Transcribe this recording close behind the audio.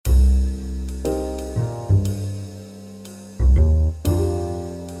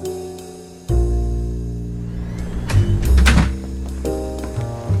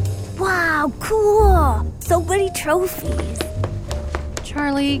so many trophies.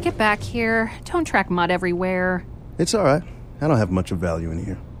 Charlie, get back here. Don't track mud everywhere. It's all right. I don't have much of value in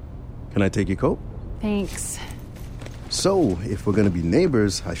here. Can I take your coat? Thanks. So, if we're going to be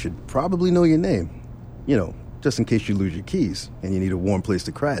neighbors, I should probably know your name. You know, just in case you lose your keys and you need a warm place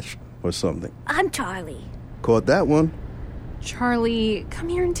to crash or something. I'm Charlie. Caught that one. Charlie, come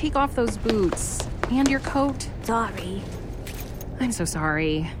here and take off those boots. And your coat. Sorry. I'm so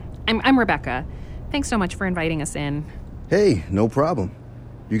sorry. I'm Rebecca. Thanks so much for inviting us in. Hey, no problem.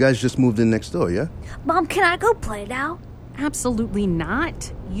 You guys just moved in next door, yeah? Mom, can I go play now? Absolutely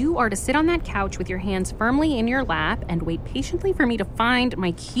not. You are to sit on that couch with your hands firmly in your lap and wait patiently for me to find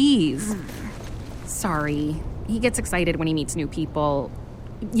my keys. Sorry. He gets excited when he meets new people.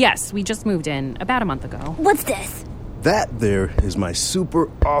 Yes, we just moved in about a month ago. What's this? That there is my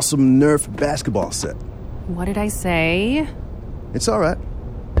super awesome Nerf basketball set. What did I say? It's all right.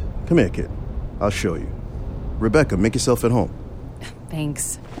 Come here, kid. I'll show you. Rebecca, make yourself at home.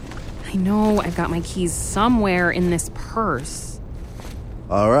 Thanks. I know I've got my keys somewhere in this purse.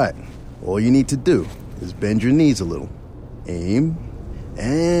 All right. All you need to do is bend your knees a little. Aim.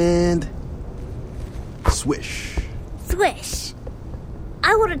 And... swish. Swish.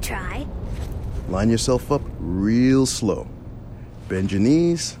 I want to try. Line yourself up real slow. Bend your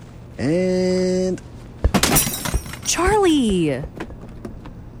knees. And... Charlie!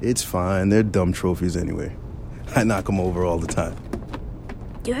 It's fine. They're dumb trophies anyway. I knock them over all the time.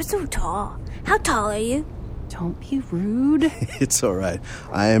 You're so tall. How tall are you? Don't be rude. It's all right.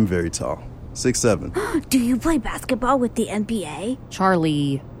 I am very tall. 6'7". Do you play basketball with the NBA?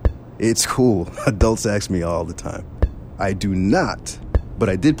 Charlie. It's cool. Adults ask me all the time. I do not, but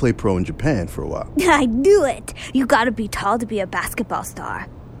I did play pro in Japan for a while. I knew it. You gotta be tall to be a basketball star.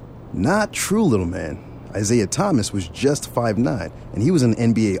 Not true, little man. Isaiah Thomas was just 5'9", and he was an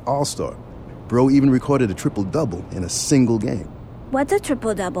NBA All-Star. Bro even recorded a triple-double in a single game. What's a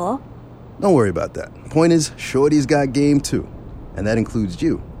triple-double? Don't worry about that. Point is, Shorty's got game too, and that includes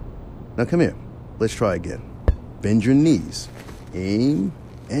you. Now come here. Let's try again. Bend your knees. Aim,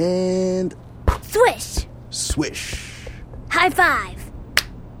 and... Swish! swish. High five!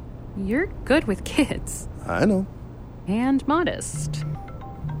 You're good with kids. I know. And modest.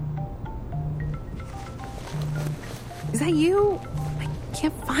 Is that you? I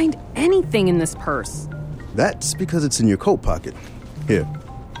can't find anything in this purse. That's because it's in your coat pocket. Here.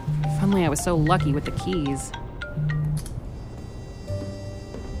 If only I was so lucky with the keys.